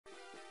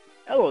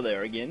Hello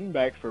there again,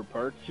 back for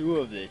part 2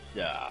 of this,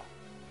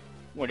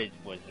 was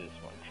this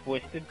one?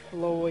 Twisted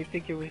Flow, I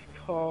think it was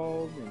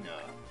called, and,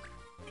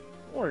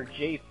 or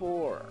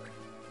J4.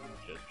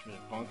 Just for the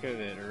funk of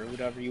it, or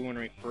whatever you want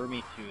to refer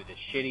me to, the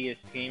shittiest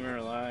gamer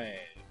alive.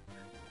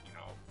 You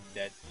know,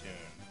 dead soon.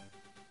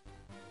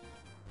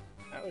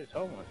 That was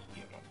almost a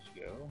few months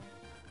ago.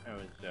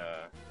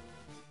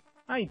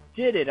 I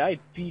did it! I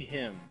beat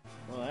him!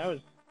 Well, that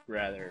was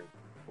rather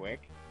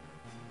quick.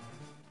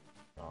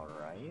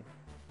 Alright.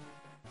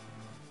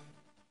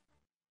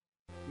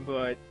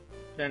 But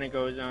then it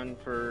goes on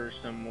for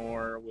some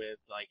more with,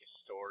 like,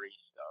 story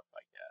stuff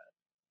like that.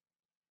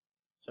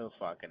 So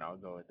fuck it, I'll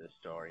go with the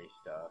story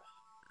stuff.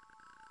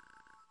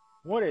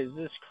 What is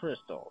this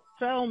crystal?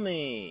 Tell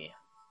me!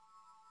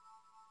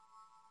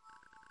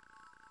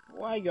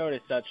 Why go to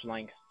such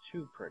lengths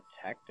to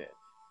protect it?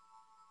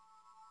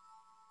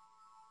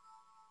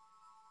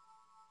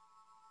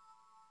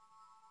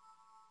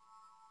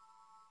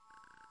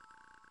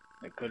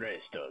 The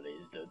crystal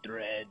is the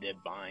thread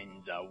that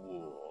binds our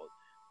world.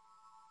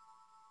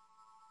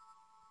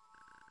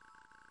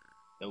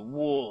 The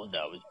world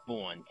I was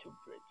born to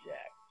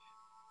protect.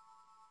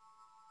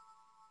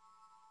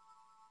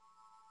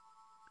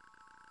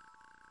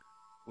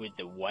 With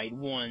the white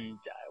ones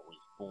I was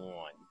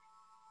born.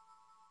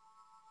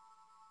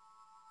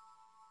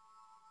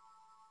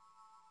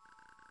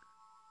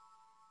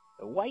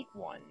 The white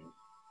ones?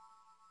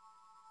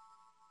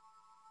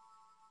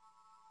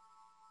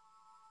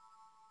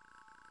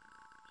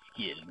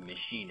 Skilled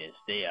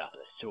machinists, they are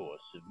the source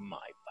of my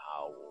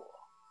power.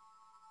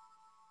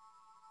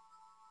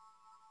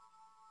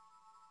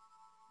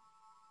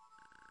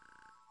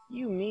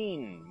 You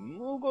mean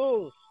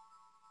Muggles?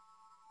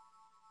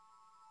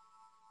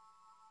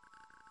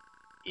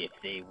 If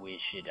they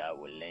wish it, I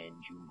will lend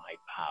you my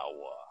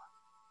power.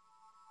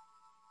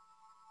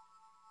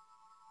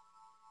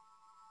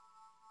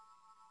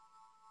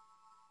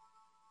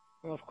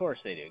 Well, of course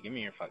they do. Give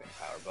me your fucking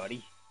power,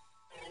 buddy.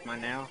 Come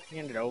on now,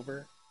 hand it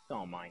over. It's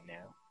all mine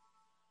now.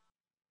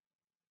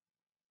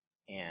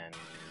 And...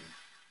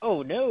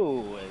 oh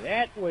no!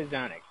 That was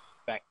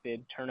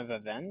unexpected turn of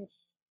events.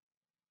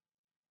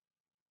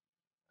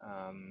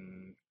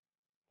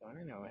 Don't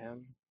I know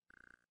him?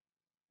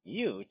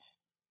 Ute?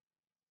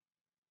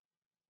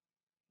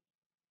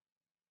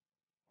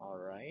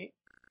 Alright.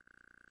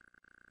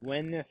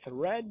 When the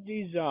thread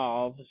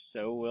dissolves,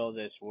 so will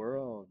this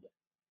world.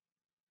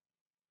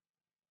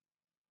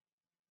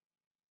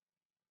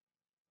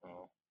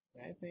 Oh,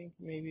 I think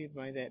maybe it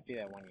might be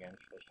that one again.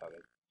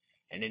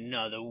 And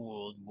another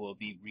world will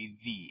be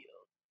revealed.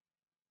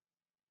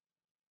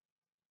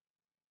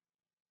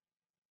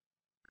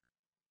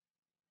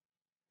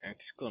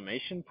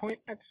 Exclamation point,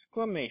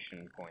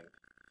 exclamation point.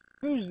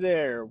 Who's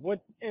there?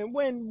 What and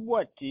when?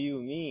 What do you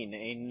mean,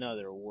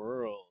 another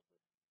world?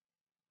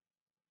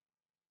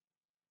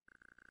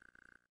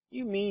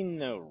 You mean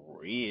the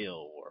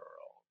real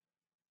world.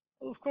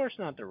 Well, of course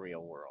not the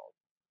real world.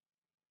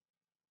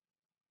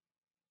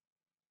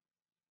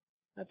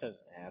 That doesn't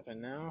happen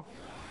now.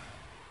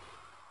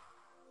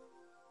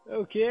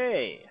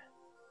 Okay.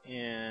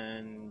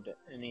 And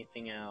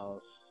anything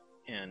else?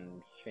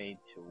 And fade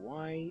to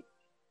white.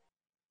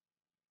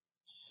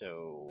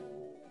 So...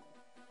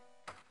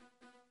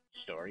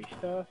 story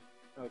stuff?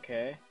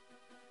 Okay.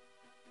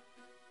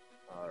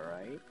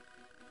 Alright.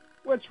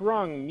 What's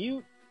wrong,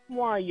 Mute?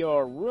 Why,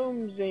 your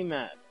room's a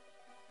mess.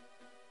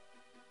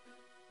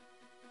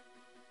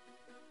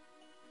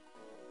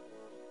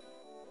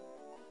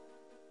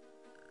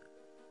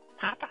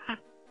 Papa!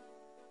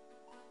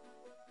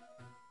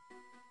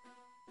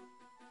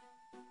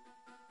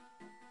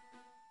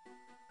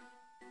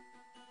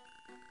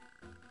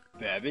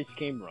 Babbage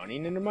came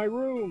running into my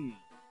room.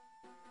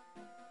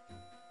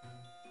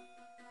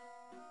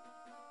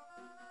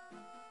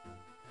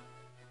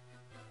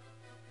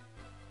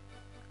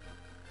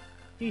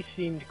 He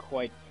seemed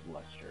quite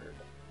flustered.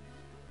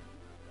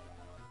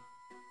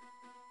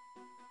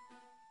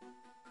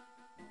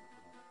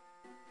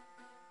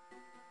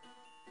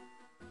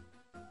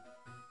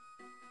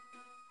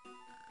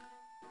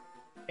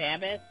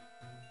 Babbage?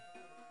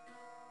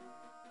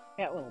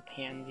 That little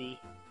pansy.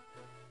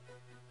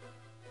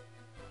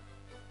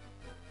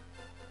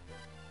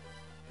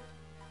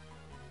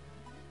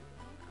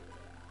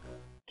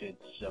 Did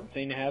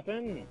something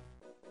happen?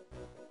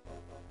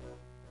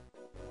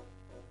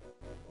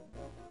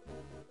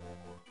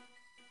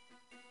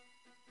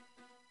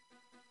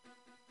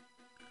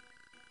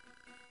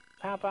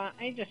 Papa,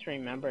 I just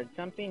remembered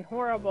something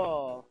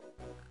horrible.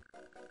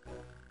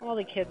 All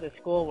the kids at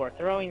school were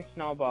throwing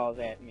snowballs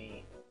at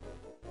me.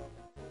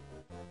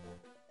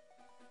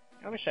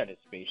 I wish I had a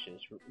spacious,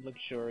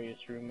 luxurious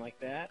room like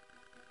that.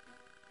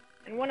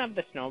 And one of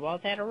the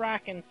snowballs had a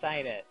rock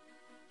inside it.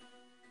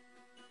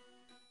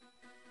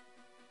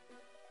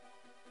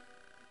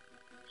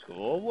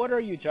 School? What are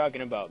you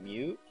talking about,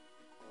 Mute?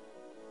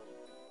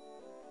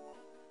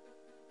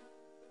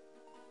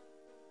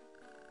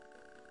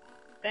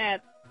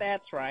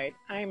 That's right.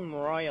 I'm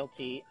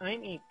royalty.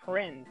 I'm a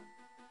prince.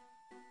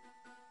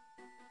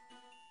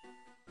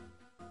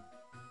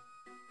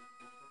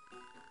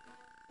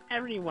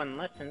 Everyone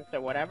listens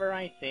to whatever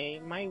I say.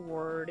 My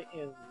word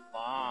is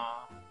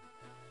law.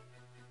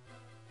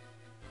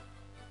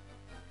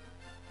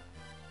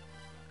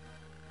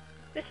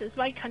 This is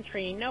my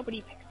country.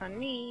 Nobody picks on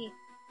me.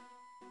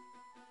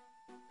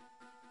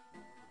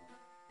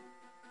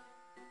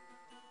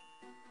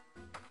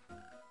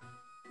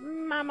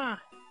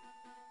 Mama.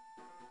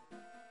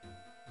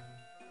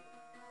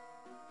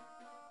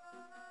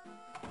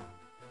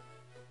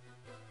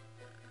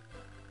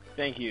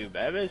 Thank you,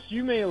 Bevis.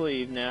 You may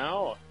leave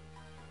now.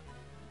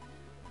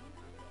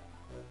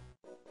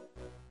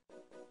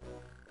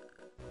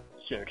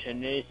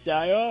 Certainly,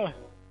 sire.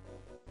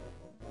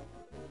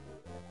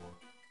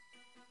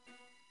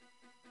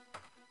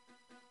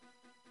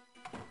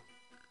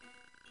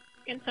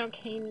 It's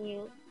okay,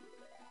 Mew.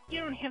 You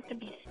don't have to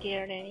be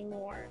scared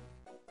anymore.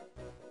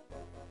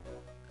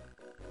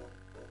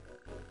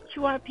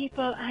 To our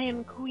people, I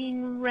am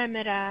Queen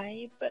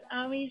Remedy, but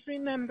always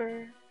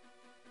remember,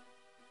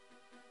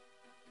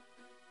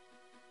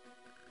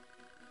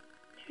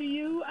 to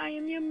you, I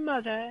am your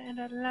mother, and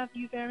I love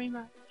you very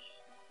much.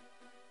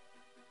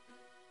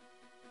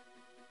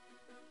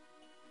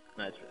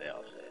 That's what they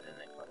all say, and then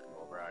they fuck you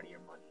over out of your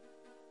money.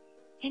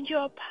 And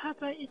your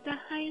papa is the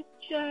highest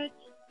judge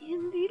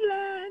in the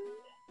land.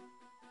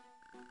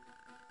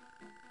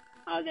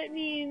 All that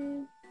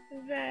means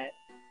that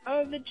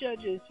all the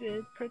judges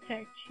will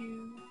protect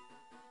you.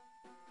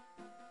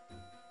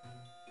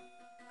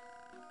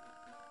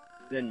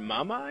 Then,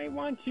 Mama, I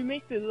want to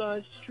make the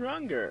laws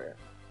stronger.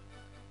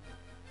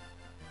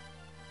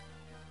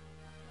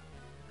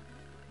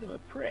 I'm a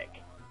prick.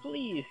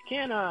 Please,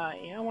 can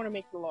I? I want to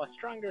make the law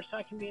stronger so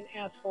I can be an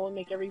asshole and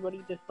make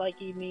everybody dislike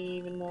me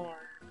even more.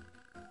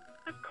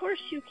 Of course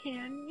you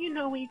can. You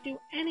know we'd do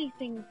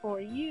anything for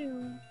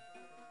you.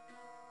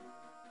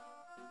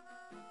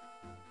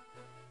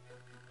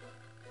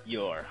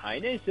 Your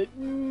Highness, it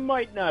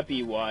might not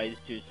be wise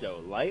to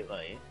so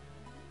lightly.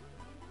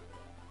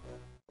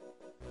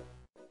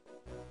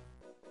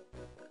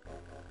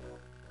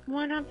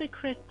 One of the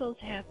crystals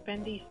has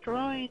been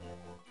destroyed.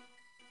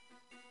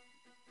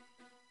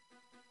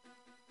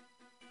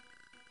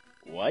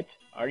 What?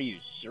 Are you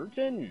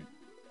certain?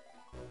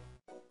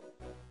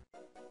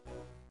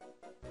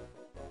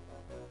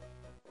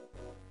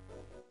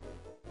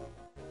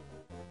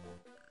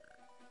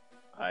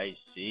 I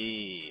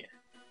see.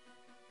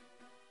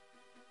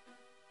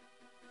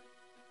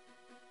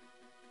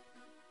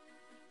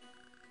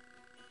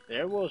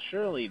 There will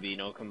surely be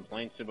no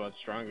complaints about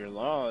stronger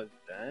laws,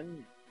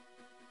 then.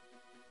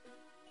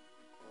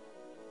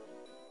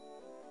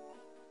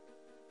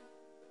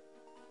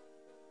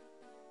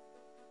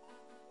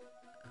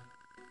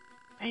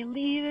 I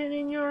leave it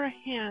in your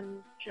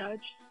hands, Judge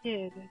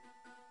Sid.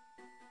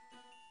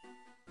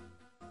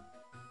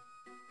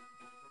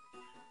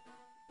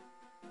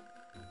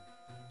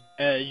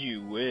 As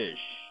you wish.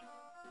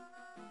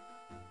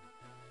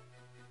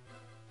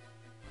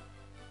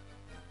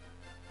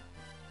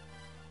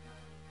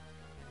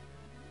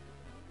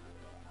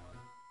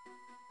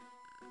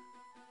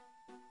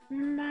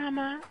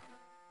 Mama.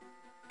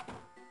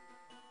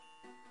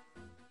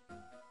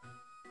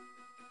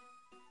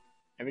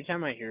 Every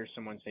time I hear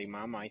someone say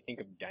mama, I think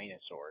of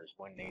dinosaurs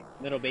when the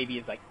little baby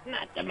is like,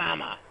 not the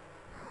mama.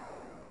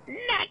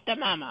 Not the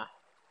mama.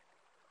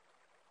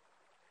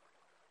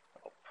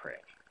 Oh,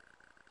 prick.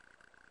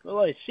 Well,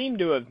 I seem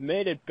to have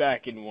made it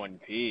back in one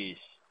piece.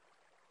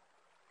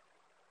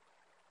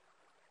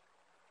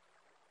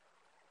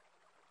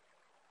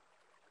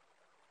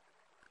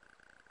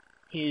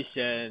 He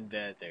said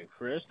that the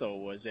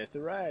crystal was a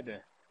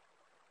thread.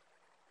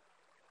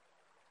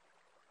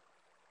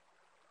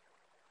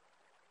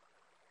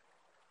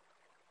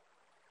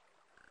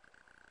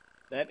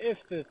 That if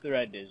the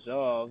thread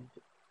dissolved,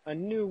 a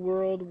new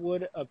world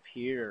would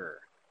appear.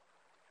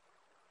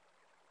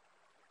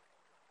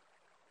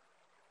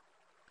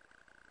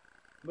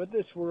 But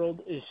this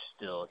world is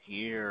still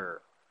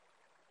here.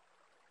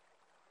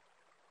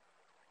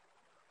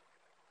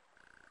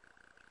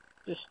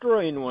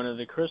 Destroying one of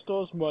the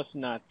crystals must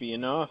not be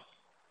enough.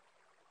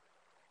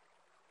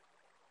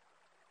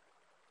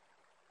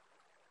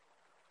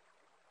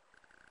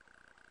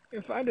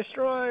 If I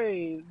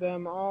destroy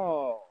them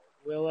all,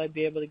 will I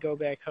be able to go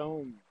back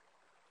home?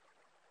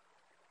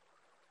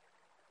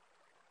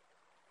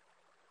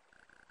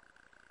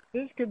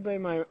 This could be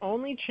my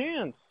only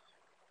chance.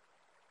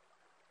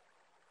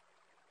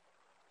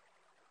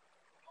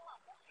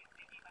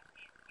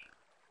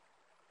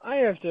 I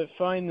have to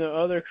find the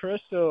other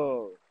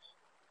crystals.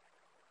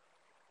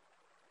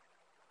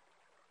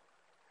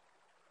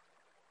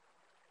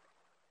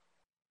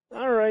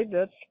 Alright,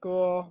 that's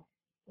cool.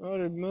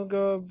 Ordered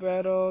Mugo,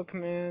 Battle,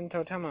 Command,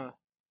 Totema.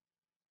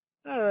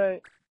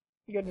 Alright,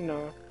 good to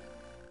know.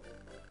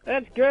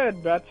 That's good,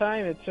 about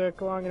time it took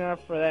long enough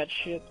for that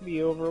shit to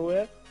be over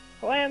with.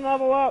 Clan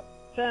level up!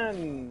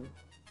 10!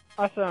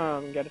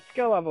 Awesome, got a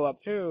skill level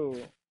up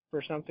too,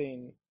 for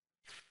something.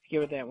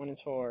 Forget what that one is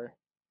for.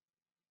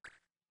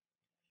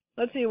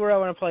 Let's see where I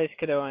want to place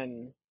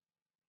Kadoan.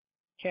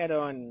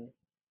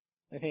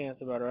 I think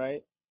that's about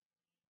right.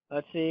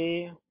 Let's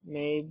see.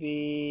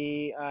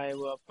 Maybe I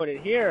will put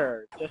it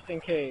here, just in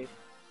case.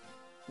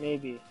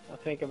 Maybe. I'll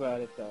think about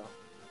it, though.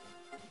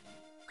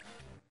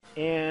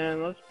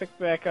 And let's pick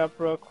back up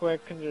real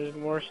quick, because there's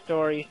more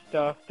story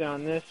stuff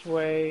down this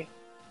way.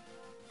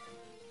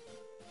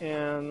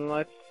 And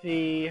let's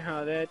see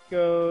how that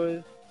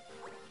goes.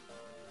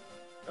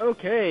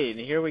 Okay,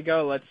 here we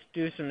go. Let's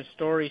do some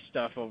story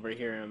stuff over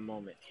here in a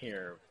moment.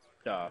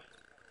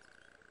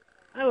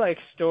 I like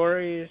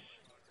stories.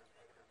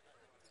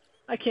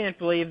 I can't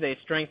believe they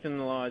strengthened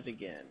the laws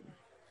again.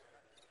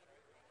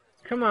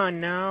 Come on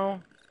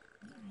now.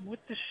 What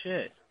the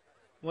shit?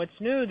 What's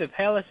new? The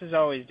palace is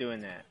always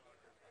doing that.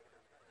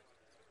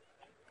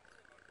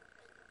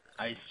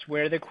 I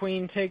swear the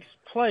queen takes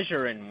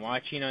pleasure in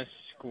watching us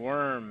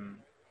squirm.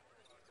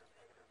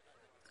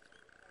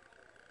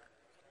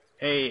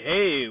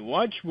 Hey,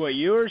 watch what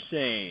you're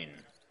saying.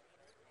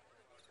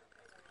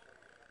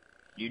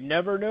 You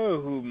never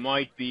know who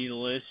might be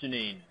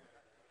listening.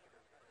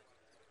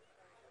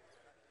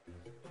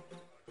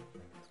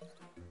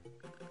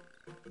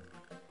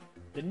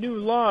 The new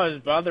law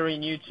is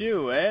bothering you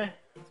too, eh?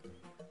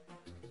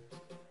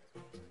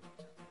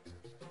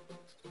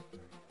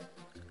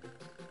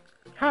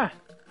 Ha!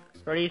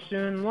 Pretty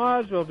soon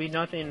laws will be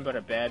nothing but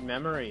a bad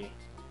memory.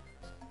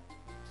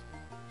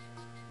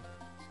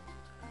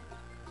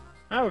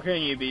 How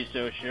can you be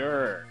so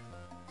sure?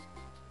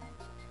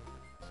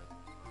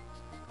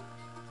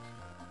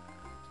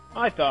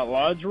 I thought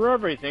laws were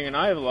everything and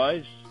I have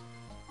lives.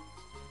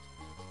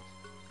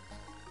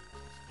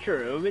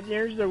 True, but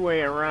there's a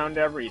way around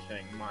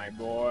everything, my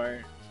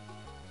boy.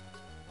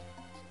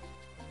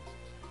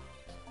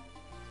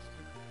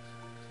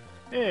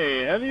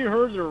 Hey, have you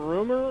heard the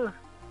rumor?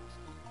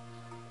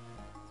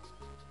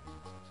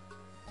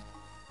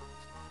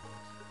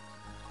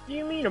 Do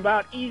you mean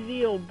about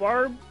easy old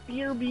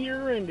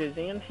Beer and his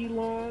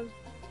anti-laws?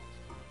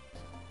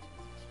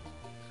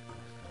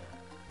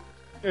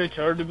 It's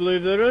hard to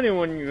believe that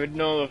anyone could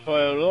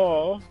nullify a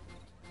law.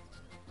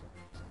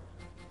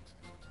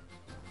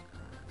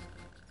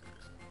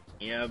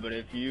 Yeah, but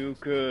if you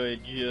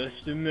could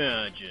just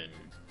imagine,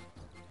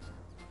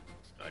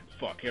 I'd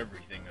fuck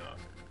everything up.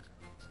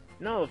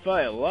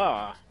 Nullify a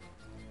law?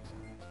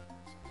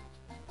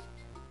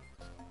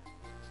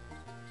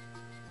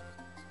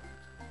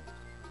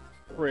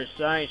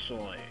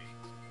 Precisely.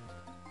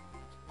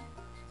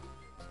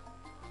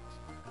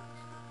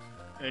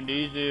 And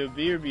Easy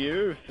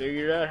Beer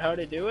figured out how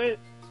to do it?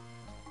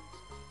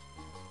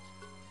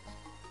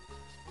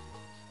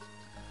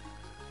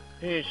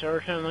 He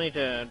certainly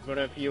did, but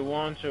if you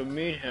want to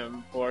meet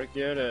him,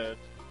 forget it.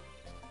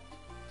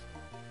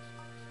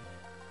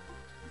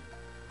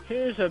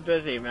 He's a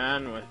busy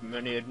man with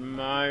many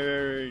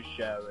admirers,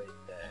 shall we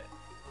say.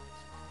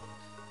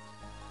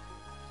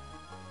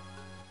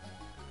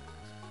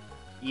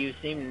 You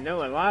seem to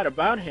know a lot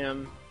about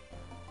him.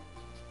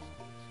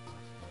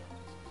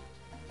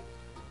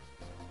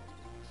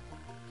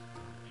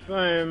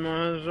 Fame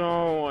has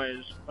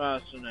always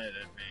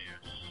fascinated me,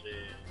 you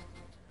see.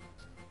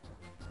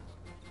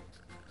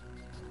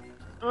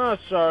 Oh,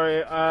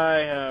 sorry, I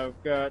have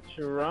got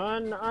to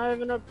run. I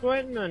have an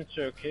appointment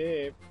to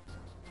keep.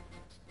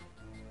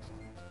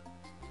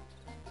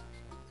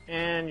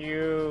 And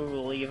you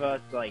leave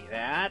us like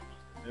that?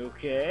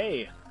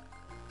 Okay.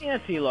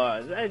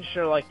 Anti-laws. I'd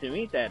sure like to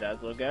meet that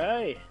ugly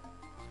guy.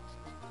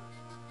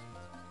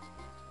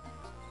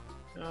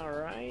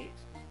 Alright.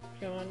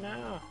 Come on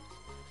now.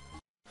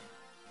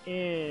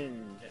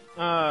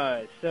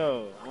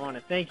 So, I want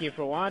to thank you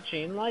for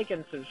watching, like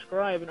and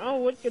subscribe, and oh,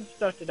 what good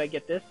stuff did I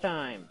get this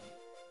time?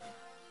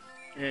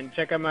 And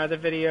check out my other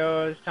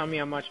videos, tell me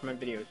how much my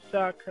videos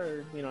suck,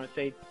 or,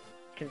 say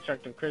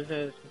constructive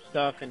criticism and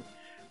stuff, and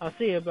I'll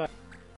see you, bye.